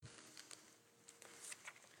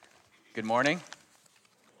Good morning.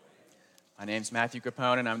 My name's Matthew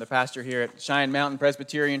Capone, and I'm the pastor here at Cheyenne Mountain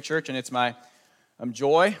Presbyterian Church, and it's my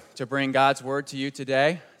joy to bring God's Word to you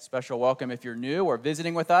today. Special welcome if you're new or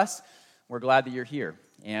visiting with us. We're glad that you're here,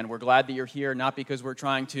 and we're glad that you're here not because we're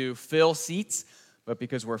trying to fill seats, but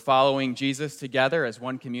because we're following Jesus together as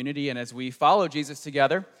one community, and as we follow Jesus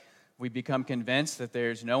together, we become convinced that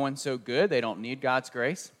there's no one so good they don't need God's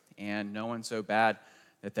grace, and no one so bad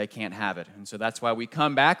that they can't have it. And so that's why we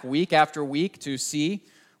come back week after week to see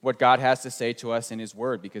what God has to say to us in His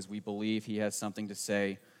Word, because we believe He has something to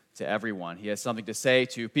say to everyone. He has something to say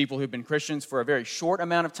to people who've been Christians for a very short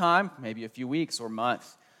amount of time, maybe a few weeks or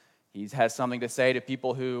months. He has something to say to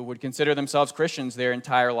people who would consider themselves Christians their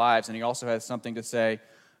entire lives, and He also has something to say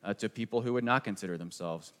to people who would not consider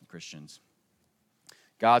themselves Christians.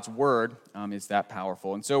 God's Word is that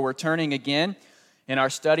powerful. And so we're turning again in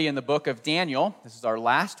our study in the book of Daniel. This is our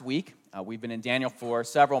last week. We've been in Daniel for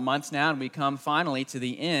several months now, and we come finally to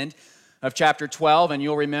the end of chapter 12. And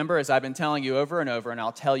you'll remember, as I've been telling you over and over, and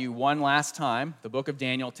I'll tell you one last time, the book of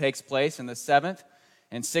Daniel takes place in the 7th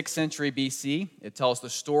and 6th century BC. It tells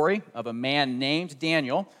the story of a man named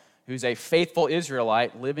Daniel, who's a faithful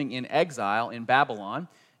Israelite living in exile in Babylon.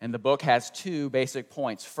 And the book has two basic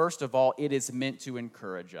points. First of all, it is meant to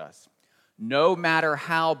encourage us. No matter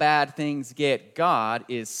how bad things get, God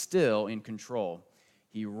is still in control.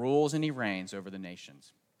 He rules and He reigns over the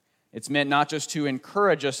nations. It's meant not just to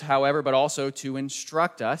encourage us, however, but also to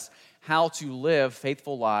instruct us how to live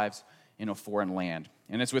faithful lives in a foreign land.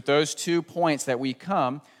 And it's with those 2 points that we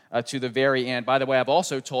come to the very end. By the way, I've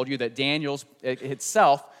also told you that Daniel's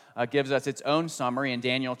itself gives us its own summary in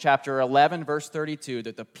Daniel chapter 11, verse 32,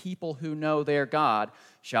 that the people who know their God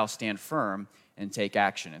shall stand firm and take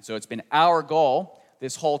action. And so it's been our goal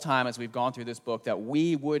this whole time as we've gone through this book that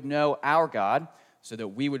we would know our God so that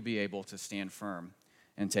we would be able to stand firm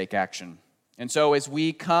and take action. And so as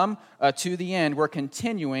we come to the end, we're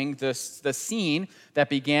continuing the scene that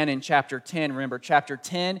began in chapter 10. Remember, chapter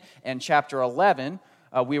 10 and chapter 11,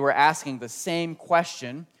 we were asking the same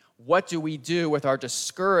question: what do we do with our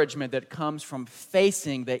discouragement that comes from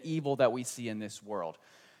facing the evil that we see in this world?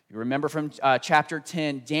 You remember from chapter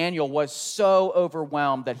 10, Daniel was so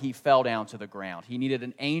overwhelmed that he fell down to the ground. He needed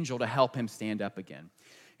an angel to help him stand up again.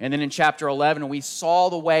 And then in chapter 11, we saw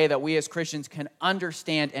the way that we as Christians can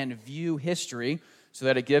understand and view history so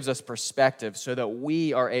that it gives us perspective, so that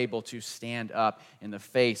we are able to stand up in the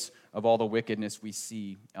face of all the wickedness we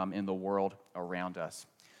see in the world around us.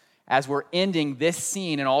 As we're ending this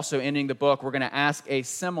scene and also ending the book, we're going to ask a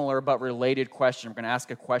similar but related question. We're going to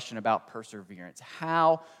ask a question about perseverance.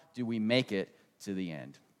 How do we make it to the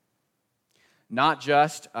end? Not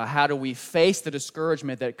just how do we face the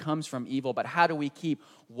discouragement that comes from evil, but how do we keep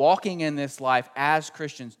walking in this life as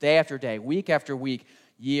Christians day after day, week after week,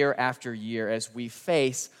 year after year, as we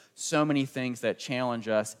face so many things that challenge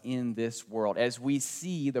us in this world, as we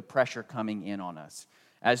see the pressure coming in on us,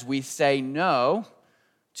 as we say no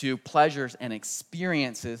to pleasures and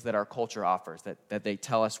experiences that our culture offers, that they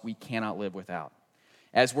tell us we cannot live without.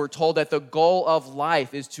 As we're told that the goal of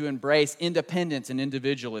life is to embrace independence and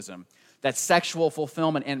individualism, that sexual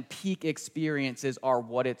fulfillment and peak experiences are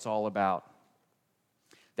what it's all about.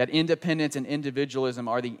 That independence and individualism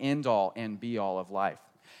are the end-all and be-all of life.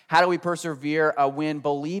 How do we persevere when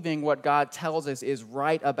believing what God tells us is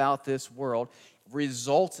right about this world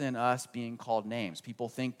results in us being called names? People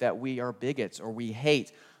think that we are bigots or we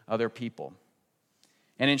hate other people.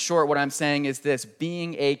 And in short, what I'm saying is this: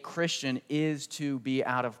 being a Christian is to be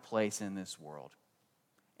out of place in this world.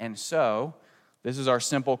 And so, this is our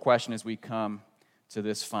simple question as we come to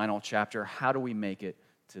this final chapter. How do we make it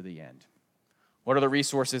to the end? What are the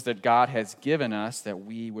resources that God has given us that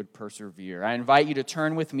we would persevere? I invite you to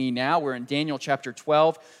turn with me now. We're in Daniel chapter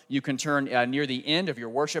 12. You can turn near the end of your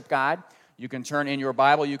worship guide. You can turn in your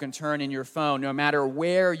Bible. You can turn in your phone. No matter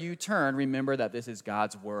where you turn, remember that this is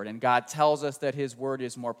God's Word. And God tells us that His Word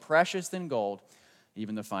is more precious than gold,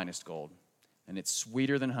 even the finest gold. And it's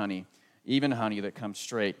sweeter than honey, even honey that comes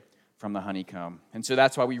straight from the honeycomb. And so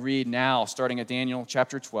that's why we read now, starting at Daniel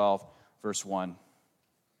chapter 12, verse 1.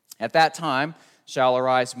 At that time shall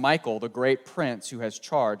arise Michael, the great prince, who has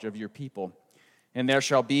charge of your people. And there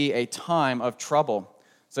shall be a time of trouble,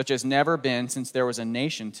 such as never been since there was a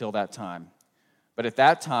nation till that time. But at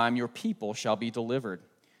that time your people shall be delivered,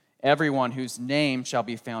 everyone whose name shall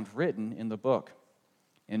be found written in the book.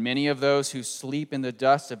 And many of those who sleep in the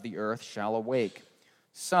dust of the earth shall awake,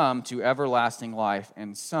 some to everlasting life,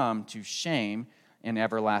 and some to shame and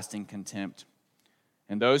everlasting contempt.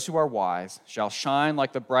 And those who are wise shall shine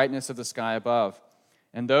like the brightness of the sky above,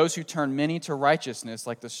 and those who turn many to righteousness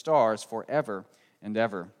like the stars forever and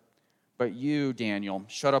ever. But you, Daniel,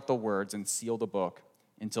 shut up the words and seal the book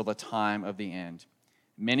until the time of the end.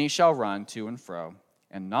 Many shall run to and fro,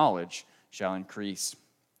 and knowledge shall increase.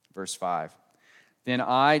 Verse 5. Then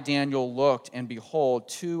I, Daniel, looked, and behold,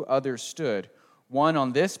 two others stood, one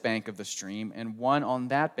on this bank of the stream, and one on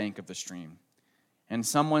that bank of the stream. And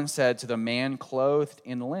someone said to the man clothed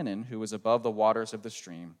in linen who was above the waters of the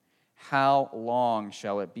stream, how long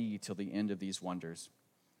shall it be till the end of these wonders?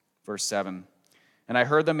 Verse 7. And I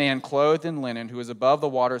heard the man clothed in linen who was above the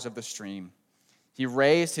waters of the stream. He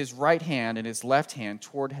raised his right hand and his left hand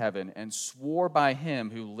toward heaven and swore by him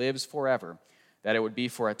who lives forever that it would be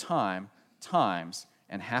for a time, times,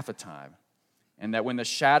 and half a time, and that when the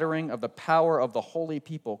shattering of the power of the holy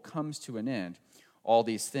people comes to an end, all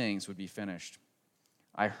these things would be finished.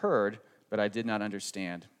 I heard, but I did not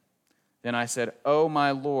understand. Then I said, O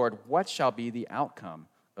my Lord, what shall be the outcome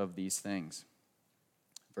of these things?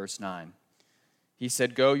 Verse 9. He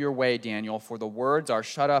said, Go your way, Daniel, for the words are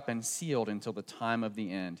shut up and sealed until the time of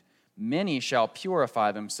the end. Many shall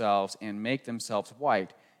purify themselves and make themselves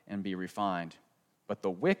white and be refined. But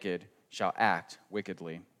the wicked shall act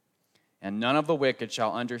wickedly. And none of the wicked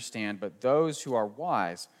shall understand, but those who are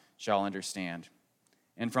wise shall understand.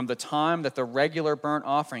 And from the time that the regular burnt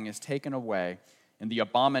offering is taken away, and the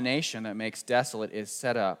abomination that makes desolate is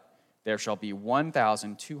set up, there shall be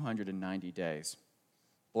 1,290 days.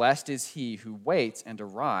 Blessed is he who waits and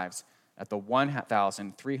arrives at the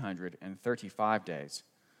 1,335 days.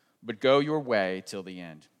 But go your way till the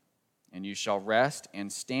end, and you shall rest and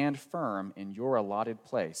stand firm in your allotted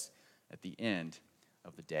place at the end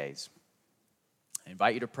of the days. I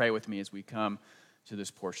invite you to pray with me as we come to this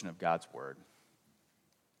portion of God's word.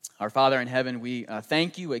 Our Father in heaven, we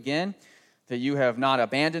thank you again that you have not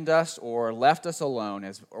abandoned us or left us alone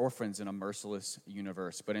as orphans in a merciless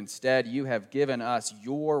universe, but instead you have given us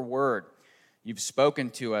your word. You've spoken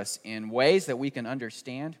to us in ways that we can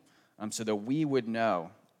understand so that we would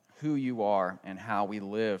know who you are and how we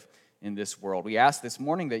live in this world. We ask this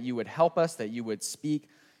morning that you would help us, that you would speak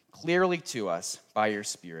clearly to us by your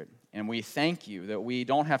Spirit. And we thank you that we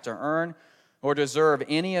don't have to earn or deserve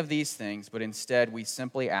any of these things, but instead we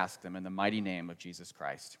simply ask them in the mighty name of Jesus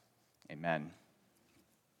Christ. Amen.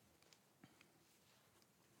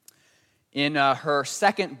 In her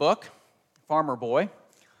second book, Farmer Boy,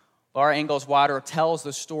 Laura Ingalls Wilder tells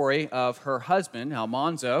the story of her husband,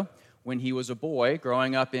 Almanzo, when he was a boy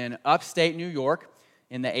growing up in upstate New York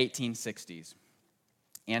in the 1860s.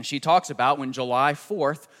 And she talks about when July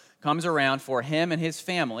 4th comes around for him and his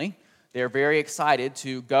family, they're very excited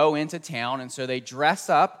to go into town, and so they dress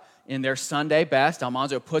up in their Sunday best.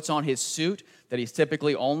 Almanzo puts on his suit that he's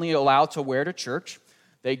typically only allowed to wear to church.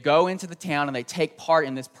 They go into the town and they take part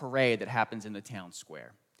in this parade that happens in the town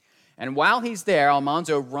square. And while he's there,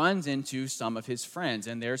 Almanzo runs into some of his friends,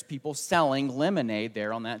 and there's people selling lemonade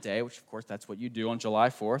there on that day, which of course that's what you do on July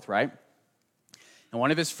 4th, right? And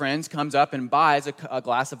one of his friends comes up and buys a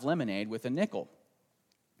glass of lemonade with a nickel.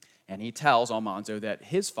 And he tells Almanzo that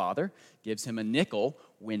his father gives him a nickel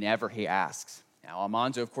whenever he asks. Now,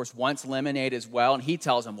 Almanzo, of course, wants lemonade as well, and he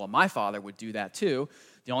tells him, well, my father would do that too.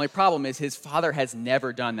 The only problem is his father has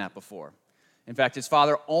never done that before. In fact, his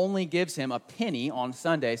father only gives him a penny on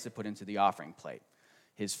Sundays to put into the offering plate.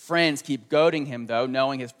 His friends keep goading him, though,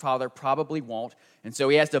 knowing his father probably won't, and so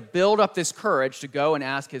he has to build up this courage to go and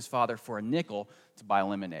ask his father for a nickel to buy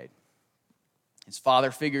lemonade. His father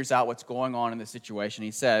figures out what's going on in the situation. He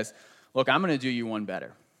says, look, I'm going to do you one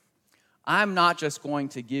better. I'm not just going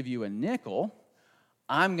to give you a nickel,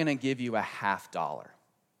 I'm going to give you a $50.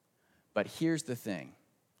 But here's the thing.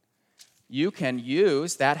 You can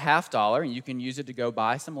use that $50 and you can use it to go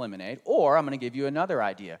buy some lemonade, or I'm going to give you another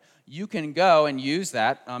idea. You can go and use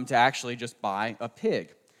that to actually just buy a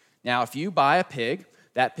pig. Now, if you buy a pig,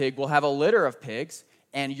 that pig will have a litter of pigs,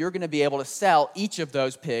 and you're going to be able to sell each of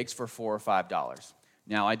those pigs for $4 or $5.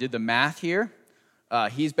 Now, I did the math here.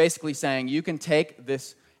 He's basically saying you can take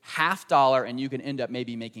this $50 and you can end up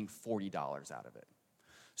maybe making $40 out of it.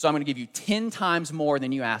 So I'm going to give you 10 times more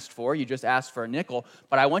than you asked for. You just asked for a nickel,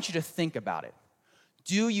 but I want you to think about it.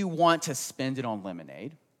 Do you want to spend it on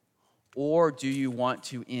lemonade, or do you want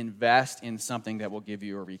to invest in something that will give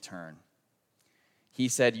you a return? He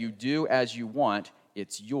said, you do as you want.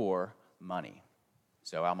 It's your money.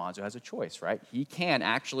 So Almanzo has a choice, right? He can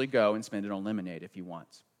actually go and spend it on lemonade if he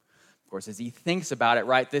wants. Of course, as he thinks about it,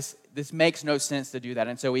 right, this makes no sense to do that.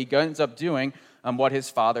 And so he ends up doing what his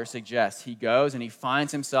father suggests. He goes and he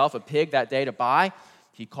finds himself a pig that day to buy.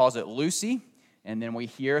 He calls it Lucy. And then we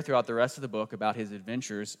hear throughout the rest of the book about his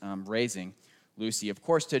adventures raising Lucy. Of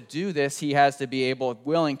course, to do this, he has to be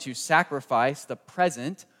willing to sacrifice the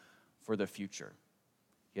present for the future.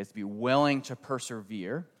 He has to be willing to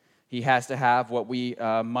persevere. He has to have what we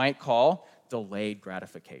might call delayed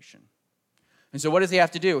gratification. And so what does he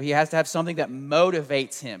have to do? He has to have something that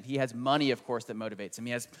motivates him. He has money, of course, that motivates him.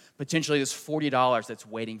 He has potentially this $40 that's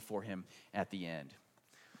waiting for him at the end.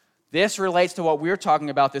 This relates to what we're talking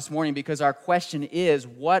about this morning because our question is,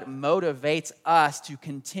 what motivates us to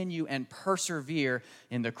continue and persevere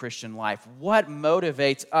in the Christian life? What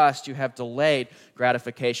motivates us to have delayed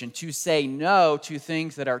gratification, to say no to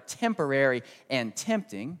things that are temporary and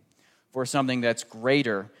tempting for something that's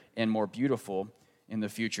greater and more beautiful in the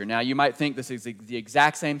future? Now, you might think this is the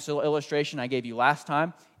exact same illustration I gave you last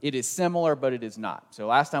time. It is similar, but it is not. So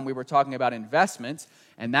last time we were talking about investments,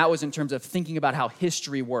 and that was in terms of thinking about how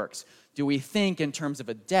history works. Do we think in terms of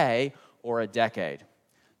a day or a decade?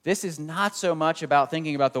 This is not so much about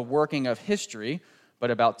thinking about the working of history, but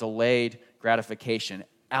about delayed gratification.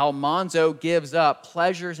 Almanzo gives up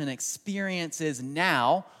pleasures and experiences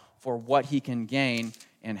now for what he can gain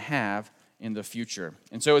and have in the future.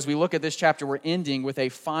 And so as we look at this chapter, we're ending with a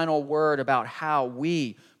final word about how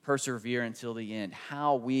we persevere until the end,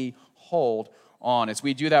 how we hold on. As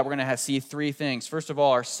we do that, we're going to see three things. First of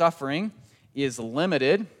all, our suffering is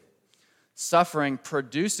limited. Suffering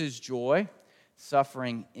produces joy.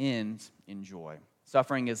 Suffering ends in joy.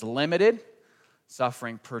 Suffering is limited.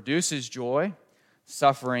 Suffering produces joy.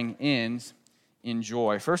 Suffering ends in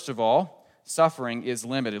joy. First of all, suffering is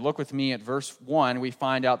limited. Look with me at verse 1. We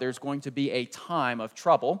find out there's going to be a time of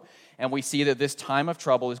trouble, and we see that this time of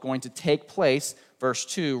trouble is going to take place, verse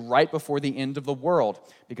 2, right before the end of the world,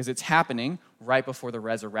 because it's happening right before the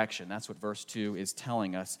resurrection. That's what verse 2 is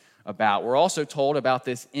telling us about. We're also told about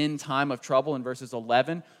this end time of trouble in verses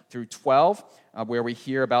 11 through 12, where we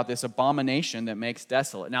hear about this abomination that makes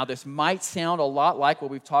desolate. Now, this might sound a lot like what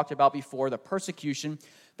we've talked about before, the persecution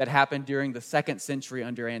that happened during the 2nd century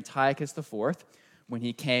under Antiochus IV when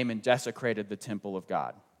he came and desecrated the temple of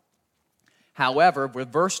God. However,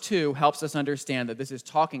 verse 2 helps us understand that this is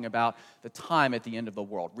talking about the time at the end of the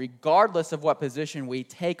world. Regardless of what position we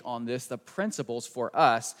take on this, the principles for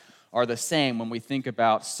us are the same when we think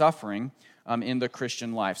about suffering in the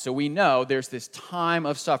Christian life. So we know there's this time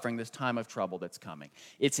of suffering, this time of trouble that's coming.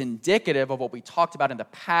 It's indicative of what we talked about in the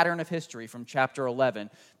pattern of history from chapter 11,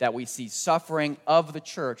 that we see suffering of the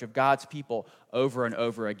church, of God's people, over and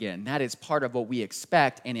over again. That is part of what we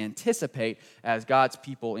expect and anticipate as God's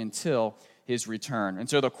people until his return. And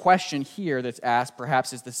so the question here that's asked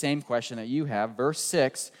perhaps is the same question that you have. Verse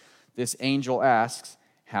 6, this angel asks,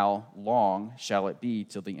 how long shall it be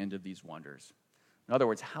till the end of these wonders? In other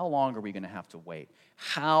words, how long are we going to have to wait?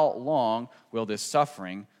 How long will this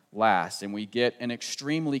suffering last? And we get an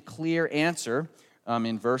extremely clear answer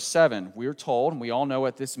in verse 7. We're told, and we all know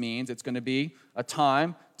what this means, it's going to be a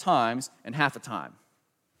time, times, and half a time.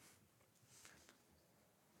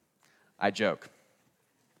 I joke.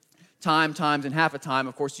 Time, times, and half a time.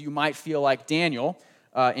 Of course, you might feel like Daniel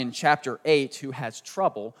in chapter 8, who has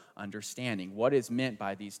trouble understanding what is meant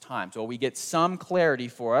by these times. Well, we get some clarity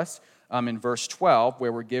for us in verse 12,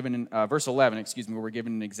 where we're given, verse 11, where we're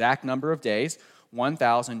given an exact number of days,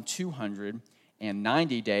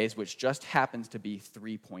 1,290 days, which just happens to be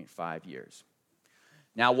 3.5 years.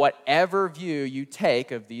 Now, whatever view you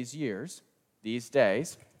take of these years, these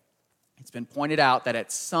days, it's been pointed out that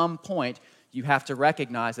at some point you have to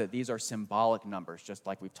recognize that these are symbolic numbers, just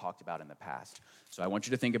like we've talked about in the past. So I want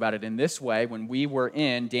you to think about it in this way. When we were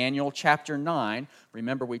in Daniel chapter 9,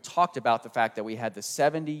 remember we talked about the fact that we had the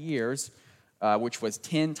 70 years, which was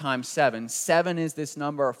 10 times 7. 7 is this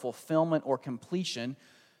number of fulfillment or completion.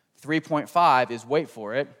 3.5 is, wait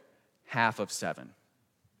for it, half of 7.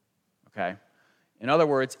 Okay? In other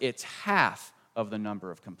words, it's half of the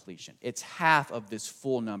number of completion. It's half of this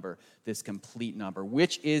full number, this complete number,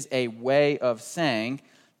 which is a way of saying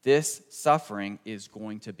this suffering is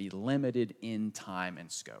going to be limited in time and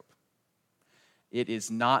scope. It is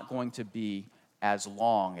not going to be as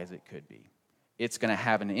long as it could be. It's going to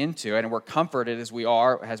have an end to it, and we're comforted as we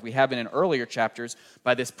have been in earlier chapters,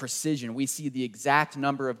 by this precision. We see the exact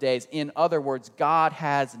number of days. In other words, God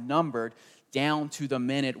has numbered down to the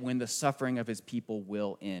minute when the suffering of his people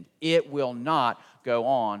will end. It will not go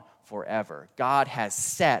on forever. God has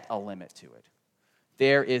set a limit to it.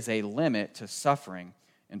 There is a limit to suffering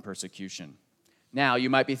and persecution. Now, you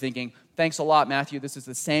might be thinking, thanks a lot, Matthew. This is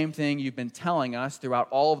the same thing you've been telling us throughout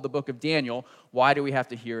all of the book of Daniel. Why do we have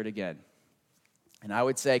to hear it again? And I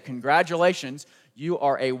would say, congratulations, you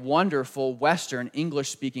are a wonderful Western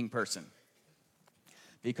English-speaking person.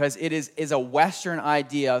 Because it is a Western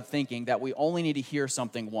idea of thinking that we only need to hear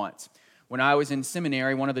something once. When I was in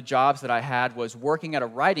seminary, one of the jobs that I had was working at a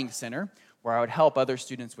writing center where I would help other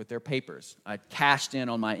students with their papers. I cashed in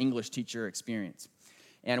on my English teacher experience.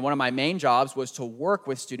 And one of my main jobs was to work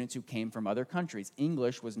with students who came from other countries.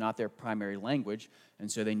 English was not their primary language,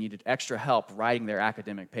 and so they needed extra help writing their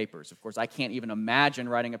academic papers. Of course, I can't even imagine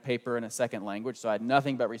writing a paper in a second language, so I had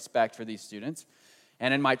nothing but respect for these students.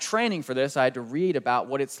 And in my training for this, I had to read about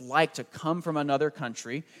what it's like to come from another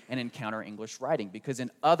country and encounter English writing, because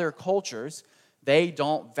in other cultures, they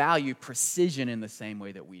don't value precision in the same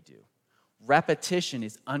way that we do. Repetition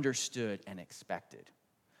is understood and expected.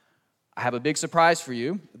 I have a big surprise for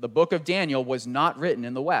you. The book of Daniel was not written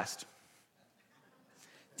in the West.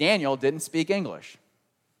 Daniel didn't speak English.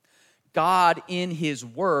 God, in his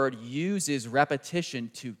word, uses repetition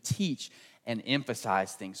to teach and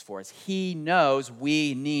emphasize things for us. He knows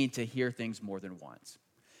we need to hear things more than once.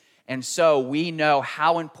 And so we know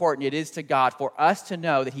how important it is to God for us to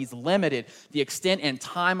know that he's limited the extent and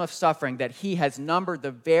time of suffering, that he has numbered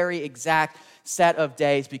the very exact set of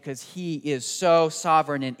days, because he is so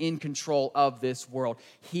sovereign and in control of this world.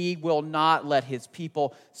 He will not let his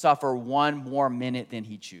people suffer one more minute than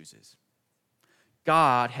he chooses.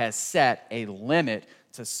 God has set a limit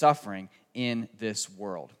to suffering in this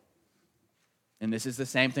world. And this is the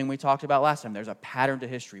same thing we talked about last time. There's a pattern to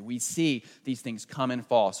history. We see these things come and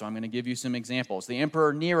fall. So I'm going to give you some examples. The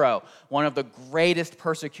Emperor Nero, one of the greatest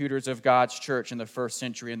persecutors of God's church in the first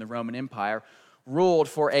century in the Roman Empire, ruled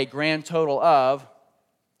for a grand total of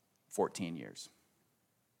 14 years.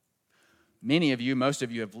 Many of you, most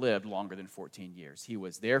of you, have lived longer than 14 years. He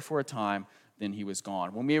was there for a time, then he was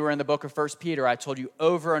gone. When we were in the book of 1 Peter, I told you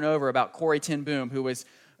over and over about Corrie ten Boom, who was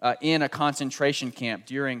in a concentration camp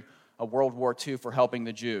during World War II for helping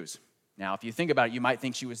the Jews. Now, if you think about it, you might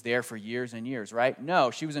think she was there for years and years, right? No,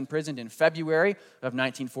 she was imprisoned in February of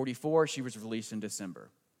 1944. She was released in December.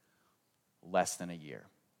 Less than a year.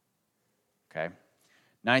 Okay?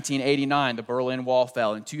 1989, the Berlin Wall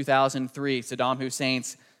fell. In 2003, Saddam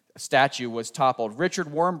Hussein's statue was toppled. Richard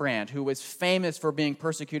Wurmbrand, who was famous for being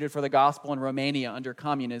persecuted for the gospel in Romania under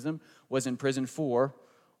communism, was in prison for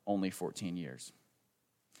only 14 years.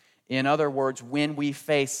 In other words, when we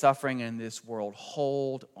face suffering in this world,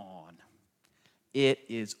 hold on. It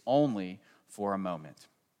is only for a moment.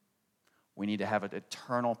 We need to have an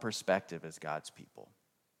eternal perspective as God's people.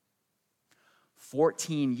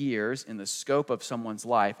 14 years in the scope of someone's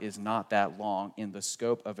life is not that long. In the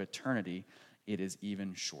scope of eternity, it is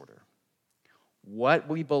even shorter. What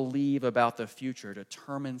we believe about the future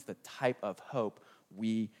determines the type of hope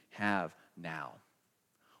we have now.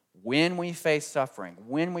 When we face suffering,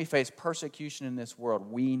 when we face persecution in this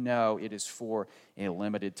world, we know it is for a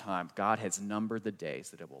limited time. God has numbered the days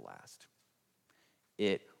that it will last.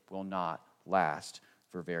 It will not last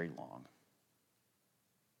for very long.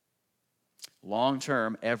 Long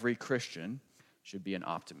term, every Christian should be an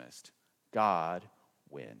optimist. God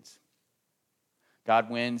wins. God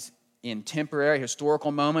wins in temporary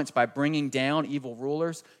historical moments by bringing down evil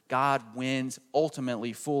rulers. God wins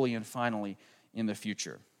ultimately, fully, and finally in the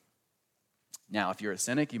future. Now, if you're a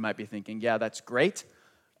cynic, you might be thinking, yeah, that's great.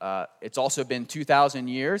 It's also been 2,000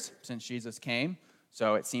 years since Jesus came,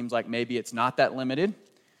 so it seems like maybe it's not that limited.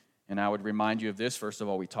 And I would remind you of this. First of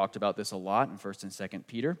all, we talked about this a lot in 1 and 2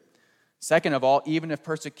 Peter. Second of all, even if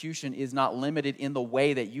persecution is not limited in the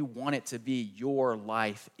way that you want it to be, your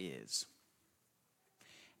life is.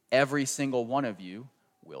 Every single one of you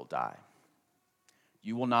will die.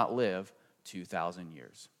 You will not live 2,000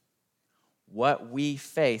 years. What we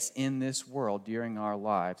face in this world during our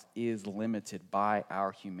lives is limited by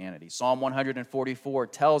our humanity. Psalm 144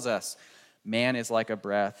 tells us, man is like a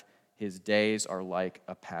breath, his days are like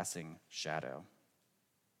a passing shadow.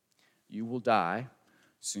 You will die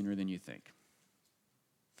sooner than you think.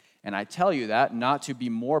 And I tell you that not to be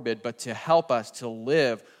morbid, but to help us to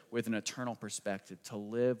live with an eternal perspective, to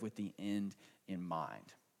live with the end in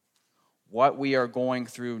mind. What we are going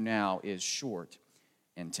through now is short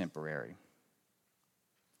and temporary.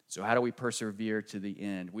 So how do we persevere to the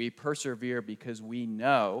end? We persevere because we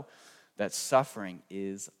know that suffering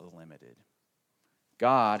is limited.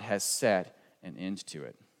 God has set an end to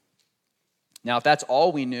it. Now, if that's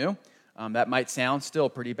all we knew, that might sound still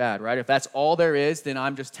pretty bad, right? If that's all there is, then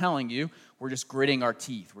I'm just telling you, we're just gritting our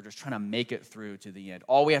teeth. We're just trying to make it through to the end.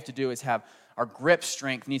 All we have to do is have our grip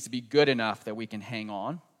strength needs to be good enough that we can hang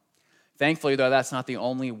on. Thankfully, though, that's not the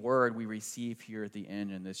only word we receive here at the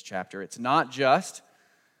end in this chapter. It's not just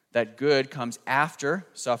that good comes after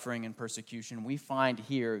suffering and persecution. We find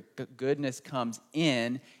here goodness comes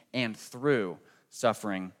in and through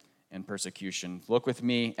suffering and persecution. Look with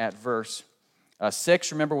me at verse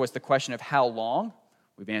 6, remember, was the question of how long.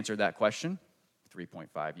 We've answered that question,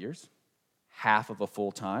 3.5 years, half of a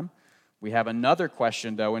full time. We have another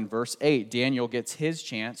question, though, in verse 8. Daniel gets his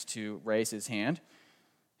chance to raise his hand.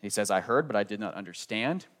 He says, I heard, but I did not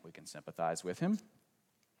understand. We can sympathize with him.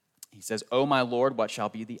 He says, O my Lord, what shall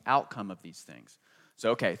be the outcome of these things?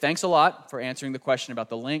 So, okay, thanks a lot for answering the question about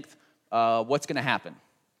the length. What's going to happen?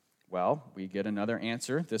 Well, we get another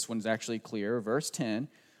answer. This one's actually clear. Verse 10,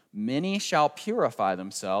 many shall purify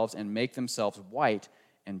themselves and make themselves white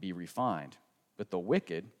and be refined, but the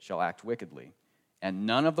wicked shall act wickedly. And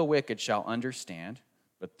none of the wicked shall understand,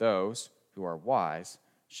 but those who are wise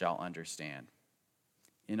shall understand.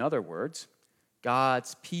 In other words,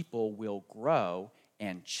 God's people will grow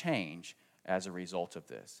and change as a result of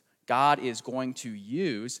this. God is going to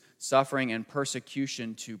use suffering and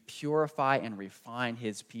persecution to purify and refine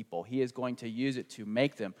his people. He is going to use it to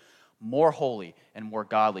make them more holy and more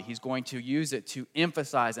godly. He's going to use it to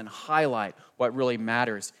emphasize and highlight what really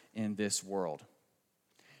matters in this world.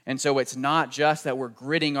 And so it's not just that we're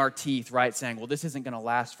gritting our teeth, right, saying, well, this isn't going to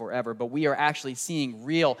last forever, but we are actually seeing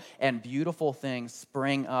real and beautiful things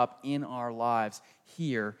spring up in our lives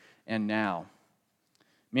here and now.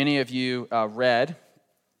 Many of you read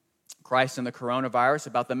Christ and the Coronavirus,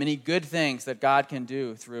 about the many good things that God can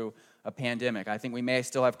do through a pandemic. I think we may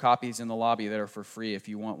still have copies in the lobby that are for free if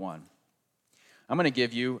you want one. I'm going to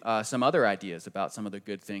give you some other ideas about some of the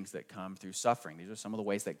good things that come through suffering. These are some of the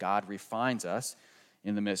ways that God refines us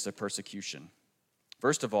in the midst of persecution.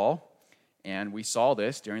 First of all, and we saw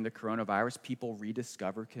this during the coronavirus, people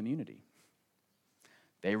rediscover community.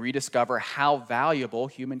 They rediscover how valuable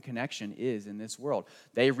human connection is in this world.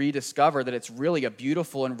 They rediscover that it's really a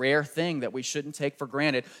beautiful and rare thing that we shouldn't take for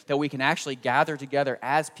granted, that we can actually gather together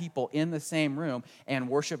as people in the same room and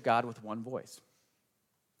worship God with one voice.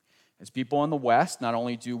 As people in the West, not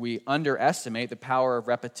only do we underestimate the power of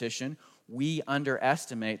repetition, we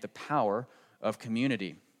underestimate the power of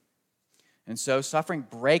community. And so suffering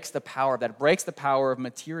breaks the power of that. It breaks the power of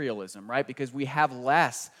materialism, right? Because we have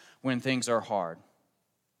less when things are hard.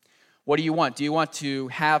 What do you want? Do you want to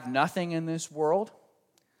have nothing in this world,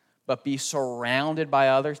 but be surrounded by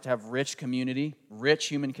others, to have rich community, rich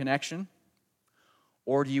human connection?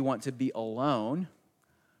 Or do you want to be alone,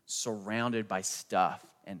 surrounded by stuff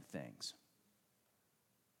and things?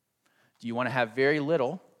 Do you want to have very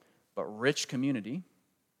little, but rich community?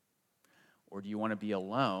 Or do you want to be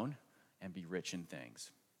alone and be rich in things?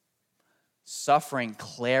 Suffering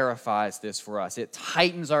clarifies this for us. It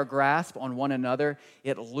tightens our grasp on one another.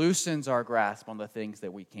 It loosens our grasp on the things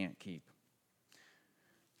that we can't keep.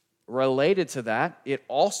 Related to that, it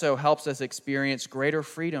also helps us experience greater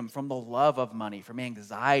freedom from the love of money, from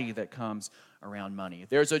anxiety that comes around money.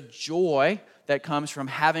 There's a joy that comes from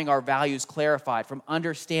having our values clarified, from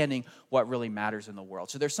understanding what really matters in the world.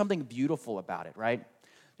 So there's something beautiful about it, right?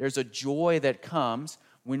 There's a joy that comes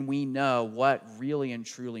when we know what really and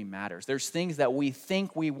truly matters. There's things that we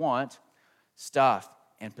think we want, stuff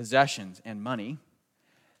and possessions and money,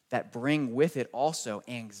 that bring with it also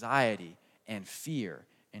anxiety and fear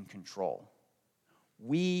and control.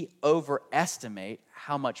 We overestimate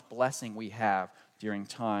how much blessing we have during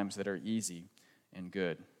times that are easy and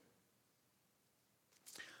good.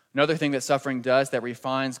 Another thing that suffering does that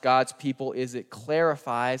refines God's people is it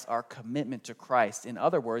clarifies our commitment to Christ. In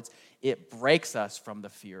other words, it breaks us from the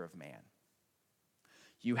fear of man.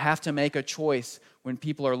 You have to make a choice when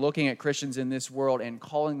people are looking at Christians in this world and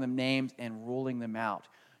calling them names and ruling them out.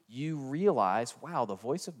 You realize, wow, the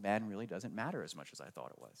voice of man really doesn't matter as much as I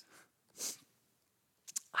thought it was.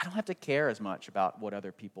 I don't have to care as much about what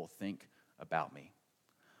other people think about me.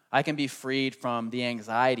 I can be freed from the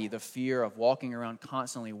anxiety, the fear of walking around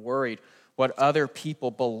constantly worried what other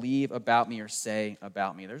people believe about me or say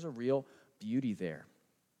about me. There's a real beauty there.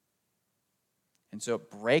 And so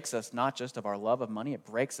it breaks us not just of our love of money, it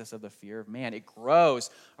breaks us of the fear of man. It grows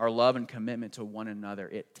our love and commitment to one another.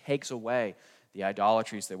 It takes away the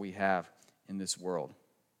idolatries that we have in this world.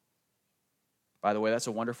 By the way, that's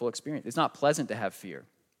a wonderful experience. It's not pleasant to have fear.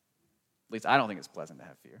 At least I don't think it's pleasant to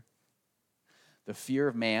have fear. The fear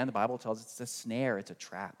of man, the Bible tells us, it's a snare, it's a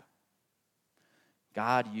trap.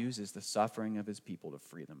 God uses the suffering of his people to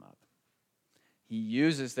free them up. He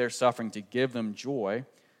uses their suffering to give them joy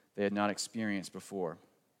they had not experienced before.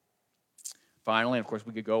 Finally, of course,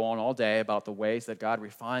 we could go on all day about the ways that God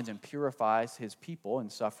refines and purifies his people in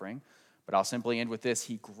suffering, but I'll simply end with this.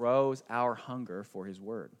 He grows our hunger for his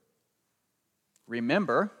word.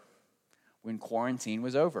 Remember when quarantine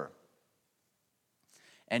was over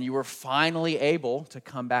and you were finally able to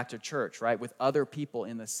come back to church, right, with other people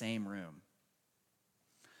in the same room.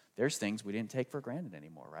 There's things we didn't take for granted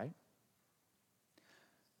anymore, right?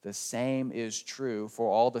 the same is true for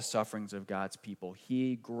all the sufferings of God's people.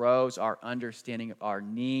 He grows our understanding of our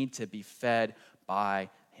need to be fed by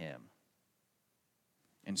him.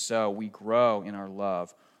 And so we grow in our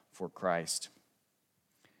love for Christ.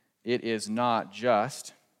 It is not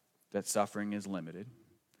just that suffering is limited.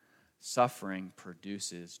 Suffering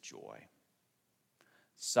produces joy.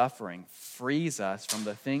 Suffering frees us from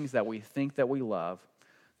the things that we think that we love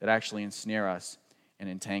that actually ensnare us and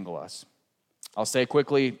entangle us. I'll say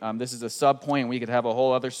quickly, this is a sub-point. We could have a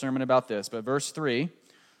whole other sermon about this. But verse 3,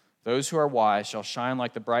 those who are wise shall shine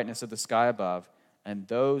like the brightness of the sky above, and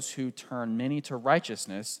those who turn many to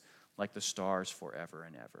righteousness like the stars forever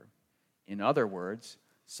and ever. In other words,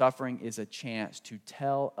 suffering is a chance to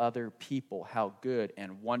tell other people how good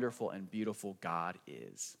and wonderful and beautiful God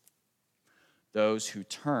is. Those who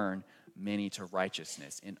turn many to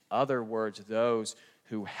righteousness. In other words, those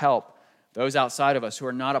who help those outside of us who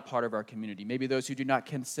are not a part of our community, maybe those who do not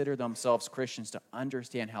consider themselves Christians, to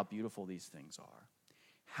understand how beautiful these things are,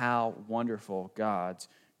 how wonderful God's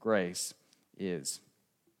grace is.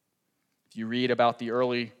 If you read about the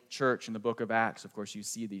early church in the book of Acts, of course, you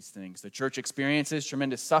see these things. The church experiences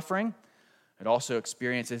tremendous suffering. It also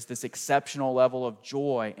experiences this exceptional level of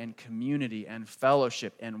joy and community and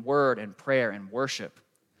fellowship and word and prayer and worship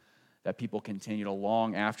that people continue to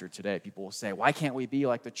long after today. People will say, why can't we be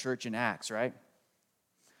like the church in Acts, right?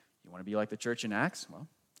 You want to be like the church in Acts? Well,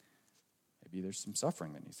 maybe there's some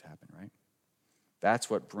suffering that needs to happen, right? That's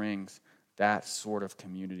what brings that sort of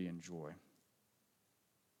community and joy.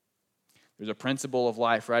 There's a principle of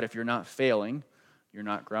life, right? If you're not failing, you're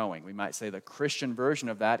not growing. We might say the Christian version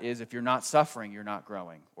of that is if you're not suffering, you're not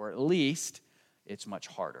growing. Or at least it's much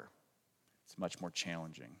harder. It's much more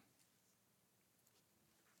challenging.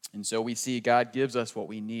 And so we see God gives us what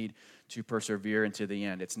we need to persevere into the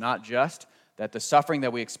end. It's not just that the suffering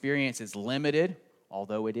that we experience is limited,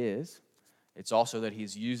 although it is. It's also that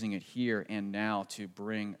he's using it here and now to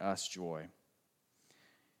bring us joy.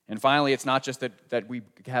 And finally, it's not just that we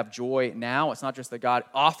have joy now. It's not just that God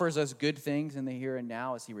offers us good things in the here and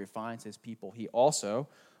now as he refines his people. He also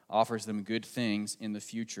offers them good things in the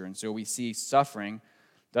future. And so we see suffering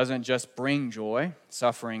doesn't just bring joy.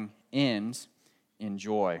 Suffering ends in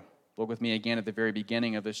joy. Look with me again at the very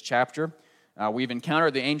beginning of this chapter. We've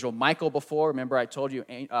encountered the angel Michael before. Remember I told you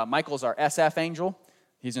Michael's our SF angel.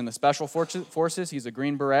 He's in the special forces. He's a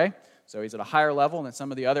Green Beret. So he's at a higher level than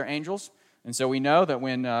some of the other angels. And so we know that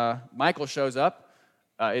when Michael shows up,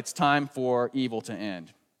 it's time for evil to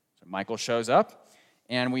end. So Michael shows up,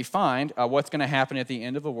 and we find what's going to happen at the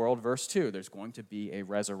end of the world, verse 2. There's going to be a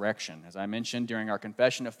resurrection. As I mentioned during our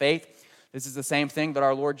confession of faith, this is the same thing that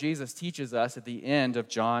our Lord Jesus teaches us at the end of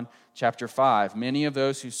John chapter 5. Many of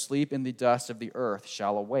those who sleep in the dust of the earth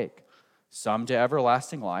shall awake, some to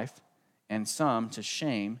everlasting life, and some to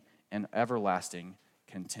shame and everlasting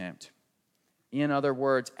contempt. In other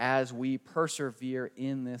words, as we persevere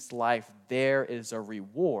in this life, there is a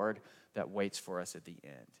reward that waits for us at the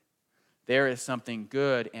end. There is something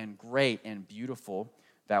good and great and beautiful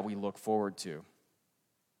that we look forward to.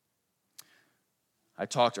 I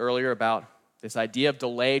talked earlier about this idea of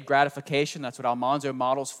delayed gratification. That's what Almanzo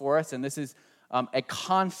models for us. And this is a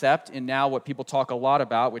concept in now what people talk a lot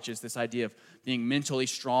about, which is this idea of being mentally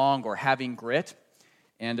strong or having grit.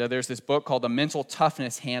 And there's this book called the Mental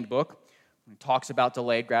Toughness Handbook. He talks about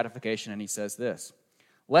delayed gratification, and he says this: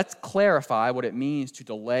 let's clarify what it means to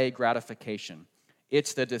delay gratification.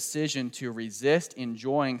 It's the decision to resist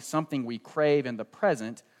enjoying something we crave in the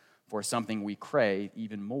present for something we crave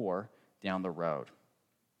even more down the road.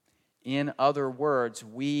 In other words,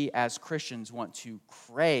 we as Christians want to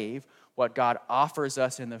crave what God offers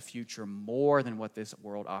us in the future more than what this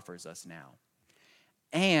world offers us now.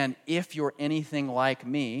 And if you're anything like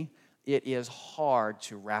me, it is hard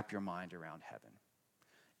to wrap your mind around heaven.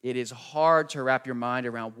 It is hard to wrap your mind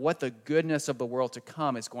around what the goodness of the world to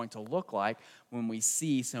come is going to look like when we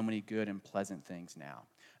see so many good and pleasant things now.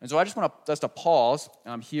 And so I just want us to pause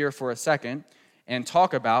here for a second and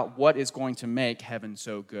talk about what is going to make heaven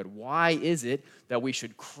so good. Why is it that we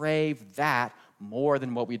should crave that more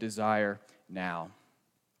than what we desire now?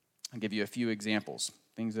 I'll give you a few examples,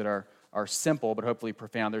 things that are simple but hopefully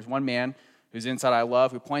profound. There's one man whose insight I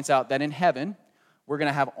love, who points out that in heaven, we're going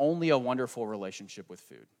to have only a wonderful relationship with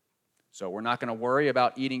food. So we're not going to worry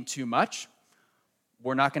about eating too much.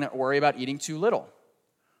 We're not going to worry about eating too little.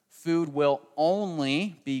 Food will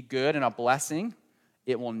only be good and a blessing.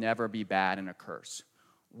 It will never be bad and a curse.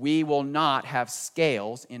 We will not have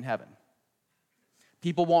scales in heaven.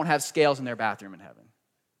 People won't have scales in their bathroom in heaven.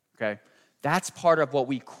 Okay? That's part of what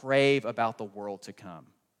we crave about the world to come.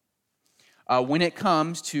 When it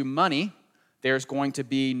comes to money, There's going to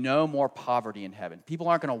be no more poverty in heaven. People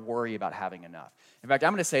aren't going to worry about having enough. In fact,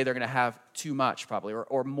 I'm going to say they're going to have too much probably,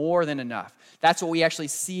 or more than enough. That's what we actually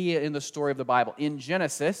see in the story of the Bible. In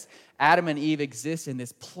Genesis, Adam and Eve exist in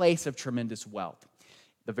this place of tremendous wealth.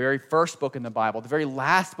 The very first book in the Bible, the very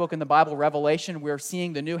last book in the Bible, Revelation, we're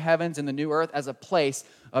seeing the new heavens and the new earth as a place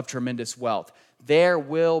of tremendous wealth. There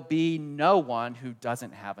will be no one who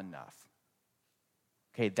doesn't have enough.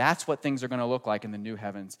 Okay, that's what things are going to look like in the new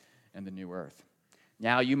heavens and the new earth.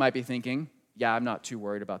 Now you might be thinking, yeah, I'm not too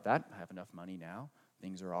worried about that. I have enough money now.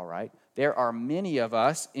 Things are all right. There are many of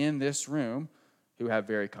us in this room who have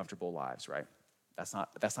very comfortable lives, right? That's not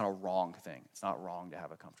a wrong thing. It's not wrong to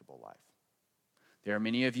have a comfortable life. There are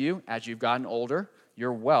many of you, as you've gotten older,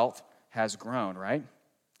 your wealth has grown, right?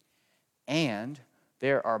 And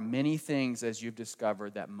there are many things, as you've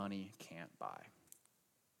discovered, that money can't buy.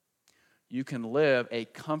 You can live a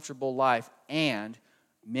comfortable life, and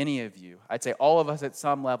many of you, I'd say all of us at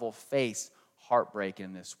some level, face heartbreak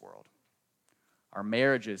in this world. Our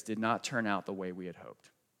marriages did not turn out the way we had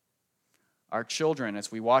hoped. Our children,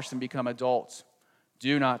 as we watch them become adults,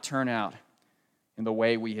 do not turn out in the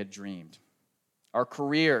way we had dreamed. Our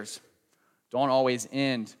careers don't always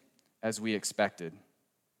end as we expected.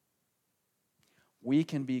 We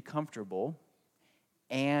can be comfortable,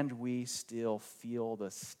 and we still feel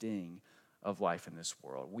the sting of life in this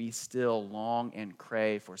world. We still long and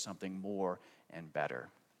crave for something more and better.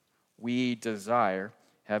 We desire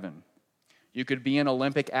heaven. You could be an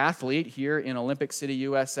Olympic athlete here in Olympic City,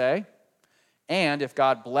 USA, and if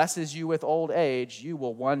God blesses you with old age, you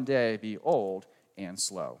will one day be old and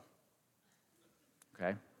slow.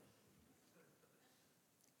 Okay?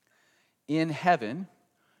 In heaven,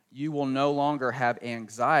 you will no longer have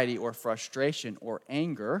anxiety or frustration or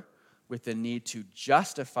anger with the need to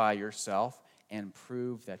justify yourself and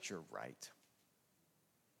prove that you're right.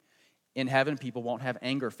 In heaven, people won't have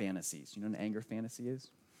anger fantasies. You know what an anger fantasy is?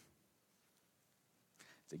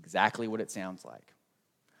 It's exactly what it sounds like.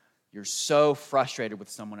 You're so frustrated with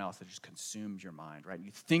someone else that it just consumes your mind, right?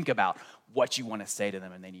 You think about what you want to say to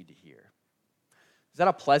them and they need to hear. Is that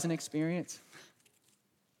a pleasant experience?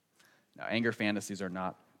 No, anger fantasies are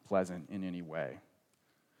not pleasant in any way.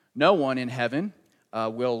 No one in heaven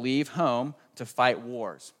will leave home to fight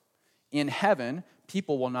wars. In heaven,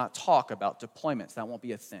 people will not talk about deployments. That won't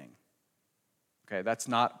be a thing. Okay, that's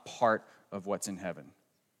not part of what's in heaven.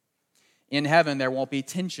 In heaven, there won't be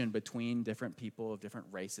tension between different people of different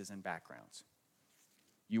races and backgrounds.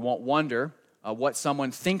 You won't wonder what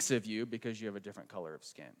someone thinks of you because you have a different color of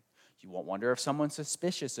skin. You won't wonder if someone's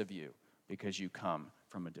suspicious of you because you come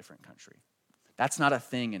from a different country. That's not a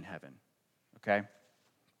thing in heaven, okay?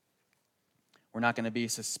 We're not going to be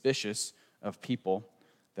suspicious of people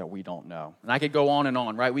that we don't know. And I could go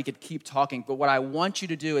on, right? We could keep talking, but what I want you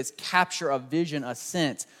to do is capture a vision, a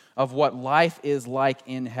sense of what life is like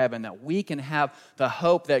in heaven, that we can have the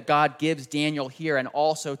hope that God gives Daniel here and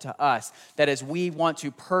also to us, that as we want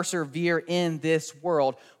to persevere in this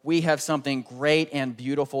world, we have something great and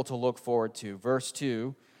beautiful to look forward to. Verse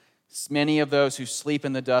 2, many of those who sleep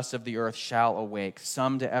in the dust of the earth shall awake,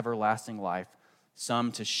 some to everlasting life,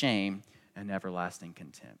 some to shame and everlasting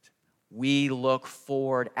contempt. We look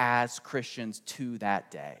forward as Christians to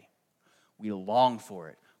that day. We long for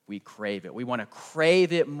it. We crave it. We want to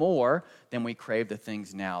crave it more than we crave the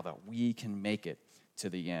things now, that we can make it to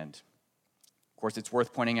the end. Of course, it's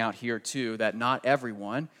worth pointing out here, too, that not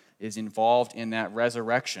everyone is involved in that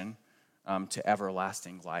resurrection to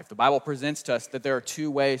everlasting life. The Bible presents to us that there are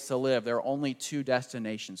two ways to live. There are only two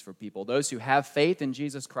destinations for people: those who have faith in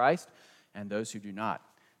Jesus Christ and those who do not.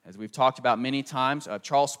 As we've talked about many times,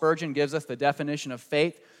 Charles Spurgeon gives us the definition of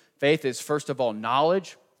faith. Faith is, first of all,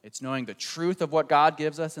 knowledge. It's knowing the truth of what God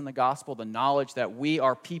gives us in the gospel, the knowledge that we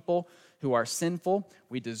are people who are sinful.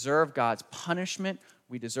 We deserve God's punishment.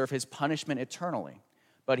 We deserve his punishment eternally.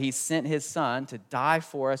 But he sent his son to die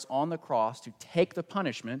for us on the cross to take the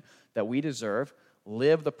punishment that we deserve,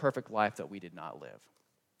 live the perfect life that we did not live.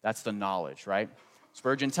 That's the knowledge, right?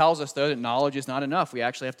 Spurgeon tells us, though, that knowledge is not enough. We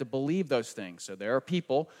actually have to believe those things. So there are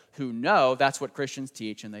people who know that's what Christians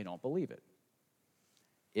teach, and they don't believe it.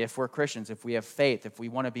 If we're Christians, if we have faith, if we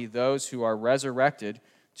want to be those who are resurrected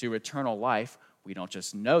to eternal life, we don't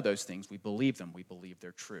just know those things, we believe them. We believe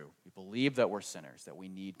they're true. We believe that we're sinners, that we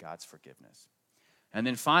need God's forgiveness. And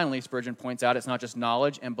then finally, Spurgeon points out it's not just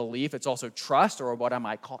knowledge and belief, it's also trust, or what I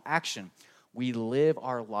might call action. We live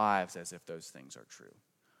our lives as if those things are true.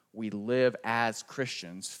 We live as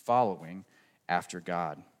Christians following after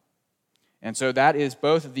God. And so that is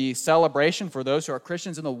both the celebration for those who are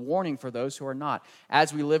Christians and the warning for those who are not.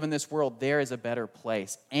 As we live in this world, there is a better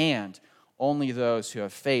place. And Only those who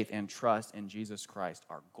have faith and trust in Jesus Christ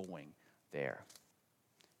are going there.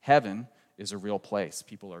 Heaven is a real place.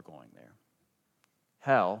 People are going there.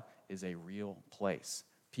 Hell is a real place.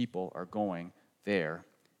 People are going there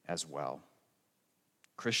as well.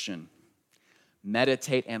 Christian,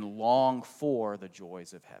 meditate and long for the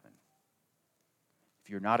joys of heaven. If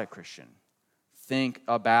you're not a Christian, think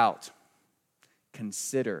about,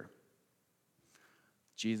 consider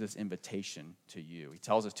Jesus' invitation to you. He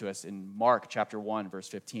tells it to us in Mark chapter 1, verse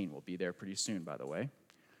 15. We'll be there pretty soon, by the way.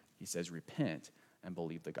 He says, repent and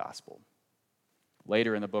believe the gospel.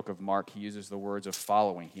 Later in the book of Mark, he uses the words of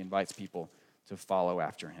following. He invites people to follow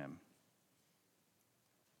after him.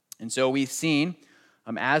 And so we've seen,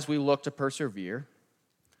 as we look to persevere,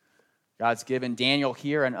 God's given Daniel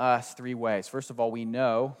here and us three ways. First of all, we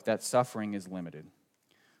know that suffering is limited.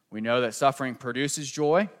 We know that suffering produces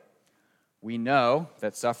joy. We know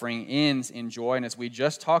that suffering ends in joy. And as we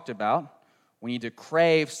just talked about, we need to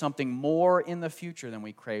crave something more in the future than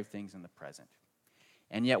we crave things in the present.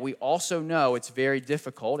 And yet we also know it's very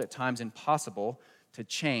difficult, at times impossible, to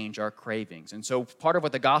change our cravings. And so part of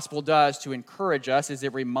what the gospel does to encourage us is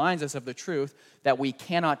it reminds us of the truth that we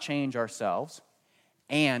cannot change ourselves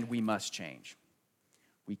and we must change.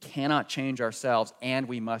 We cannot change ourselves and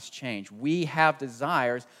we must change. We have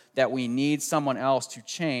desires that we need someone else to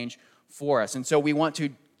change for us. And so we want to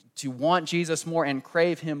want Jesus more and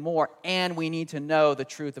crave him more, and we need to know the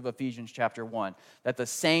truth of Ephesians chapter 1, that the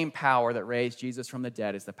same power that raised Jesus from the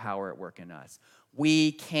dead is the power at work in us.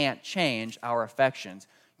 We can't change our affections.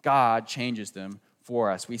 God changes them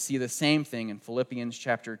for us. We see the same thing in Philippians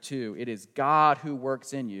chapter 2. It is God who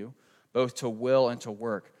works in you, both to will and to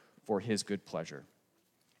work for his good pleasure.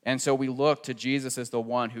 And so we look to Jesus as the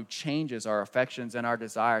one who changes our affections and our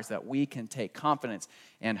desires, that we can take confidence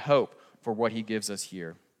and hope for what he gives us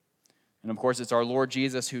here. And of course, it's our Lord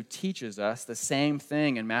Jesus who teaches us the same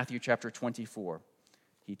thing in Matthew chapter 24.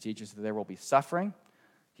 He teaches that there will be suffering.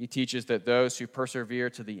 He teaches that those who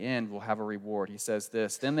persevere to the end will have a reward. He says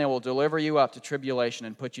this, "Then they will deliver you up to tribulation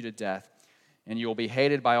and put you to death, and you will be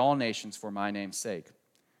hated by all nations for my name's sake.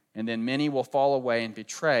 And then many will fall away and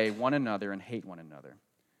betray one another and hate one another.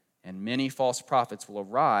 And many false prophets will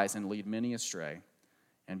arise and lead many astray.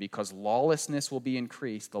 And because lawlessness will be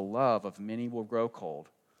increased, the love of many will grow cold.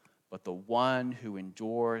 But the one who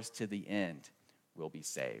endures to the end will be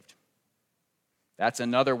saved." That's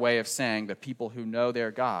another way of saying the people who know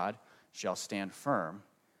their God shall stand firm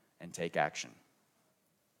and take action.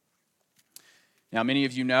 Now, many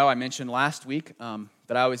of you know, I mentioned last week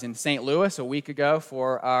that I was in St. Louis a week ago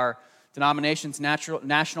for our denomination's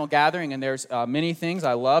national gathering, and there's many things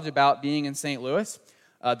I loved about being in St. Louis.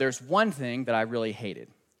 There's one thing that I really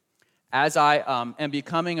hated. As I am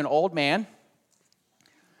becoming an old man,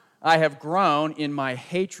 I have grown in my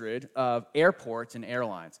hatred of airports and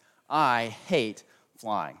airlines. I hate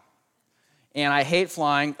flying. And I hate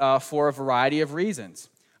flying for a variety of reasons.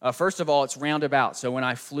 First of all, it's roundabout. So when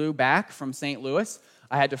I flew back from St. Louis,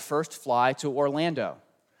 I had to first fly to Orlando.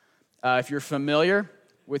 If you're familiar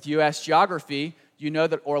with U.S. geography, you know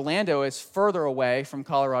that Orlando is further away from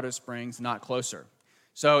Colorado Springs, not closer.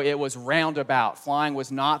 So it was roundabout. Flying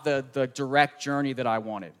was not the direct journey that I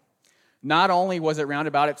wanted. Not only was it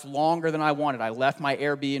roundabout, it's longer than I wanted. I left my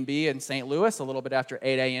Airbnb in St. Louis a little bit after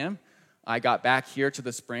 8 a.m. I got back here to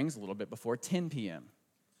the Springs a little bit before 10 p.m.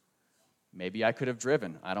 Maybe I could have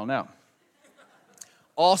driven. I don't know.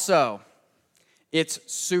 Also, it's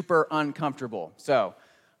super uncomfortable. So,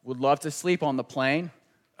 would love to sleep on the plane.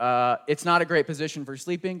 It's not a great position for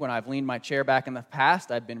sleeping. When I've leaned my chair back in the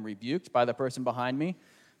past, I've been rebuked by the person behind me,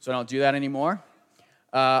 so I don't do that anymore.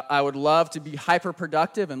 I would love to be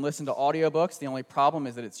hyper-productive and listen to audiobooks. The only problem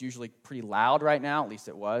is that it's usually pretty loud right now, at least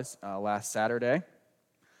it was last Saturday.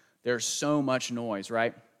 There's so much noise,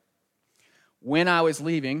 right? When I was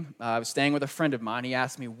leaving, I was staying with a friend of mine. He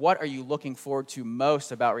asked me, "What are you looking forward to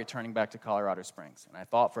most about returning back to Colorado Springs?" And I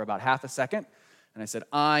thought for about half a second, and I said,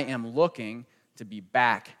 "I am looking to be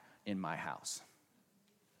back in my house.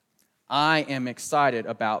 I am excited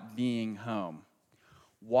about being home.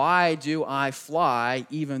 Why do I fly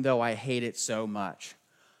even though I hate it so much?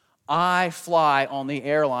 I fly on the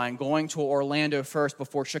airline going to Orlando first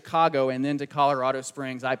before Chicago and then to Colorado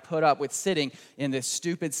Springs. I put up with sitting in this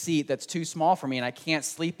stupid seat that's too small for me and I can't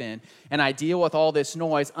sleep in. And I deal with all this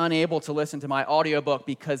noise, unable to listen to my audiobook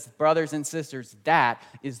because, brothers and sisters, that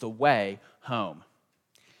is the way home."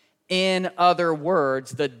 In other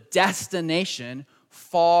words, the destination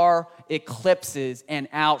far eclipses and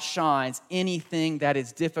outshines anything that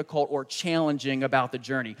is difficult or challenging about the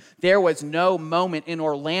journey. There was no moment in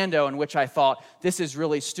Orlando in which I thought, "This is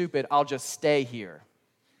really stupid, I'll just stay here."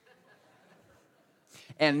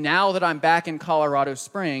 And now that I'm back in Colorado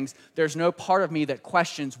Springs, there's no part of me that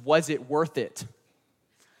questions, was it worth it?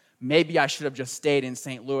 Maybe I should have just stayed in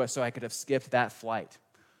St. Louis so I could have skipped that flight.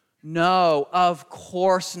 No, of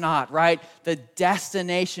course not, right? The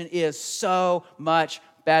destination is so much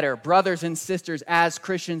better. Brothers and sisters, as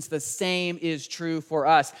Christians, the same is true for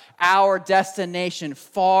us. Our destination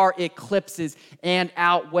far eclipses and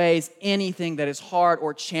outweighs anything that is hard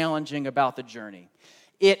or challenging about the journey.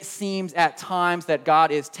 It seems at times that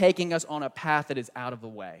God is taking us on a path that is out of the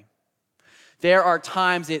way. There are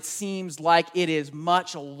times it seems like it is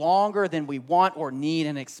much longer than we want or need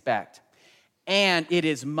and expect. And it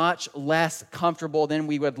is much less comfortable than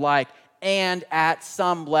we would like. And at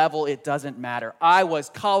some level, it doesn't matter. I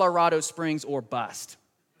was Colorado Springs or bust.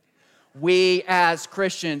 We as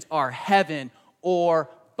Christians are heaven or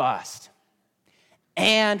bust.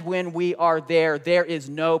 And when we are there, there is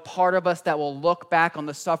no part of us that will look back on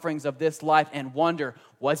the sufferings of this life and wonder,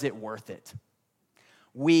 was it worth it?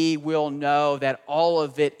 We will know that all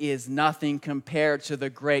of it is nothing compared to the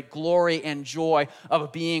great glory and joy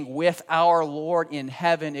of being with our Lord in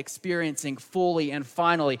heaven, experiencing fully and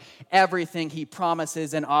finally everything He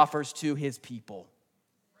promises and offers to His people.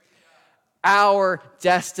 Our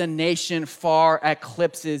destination far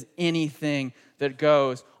eclipses anything that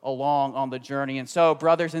goes along on the journey. And so,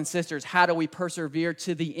 brothers and sisters, how do we persevere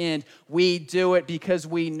to the end? We do it because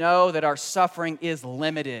we know that our suffering is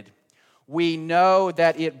limited. We know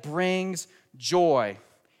that it brings joy,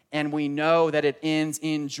 and we know that it ends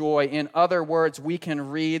in joy. In other words, we can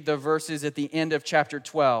read the verses at the end of chapter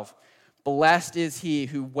 12. Blessed is he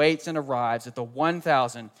who waits and arrives at the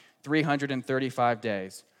 1,335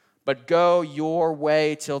 days. But go your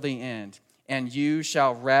way till the end, and you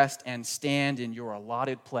shall rest and stand in your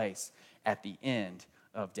allotted place at the end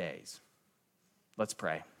of days. Let's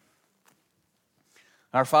pray.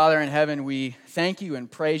 Our Father in heaven, we thank you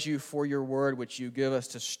and praise you for your word, which you give us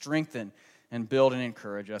to strengthen and build and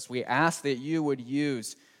encourage us. We ask that you would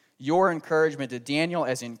use your encouragement to Daniel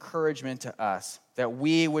as encouragement to us, that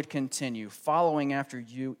we would continue following after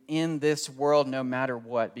you in this world no matter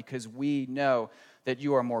what, because we know that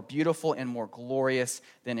you are more beautiful and more glorious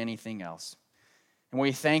than anything else. And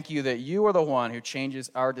we thank you that you are the one who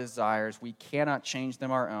changes our desires. We cannot change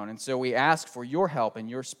them our own. And so we ask for your help and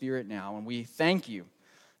your spirit now, and we thank you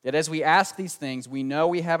that as we ask these things, we know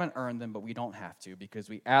we haven't earned them, but we don't have to, because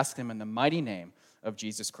we ask them in the mighty name of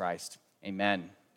Jesus Christ. Amen.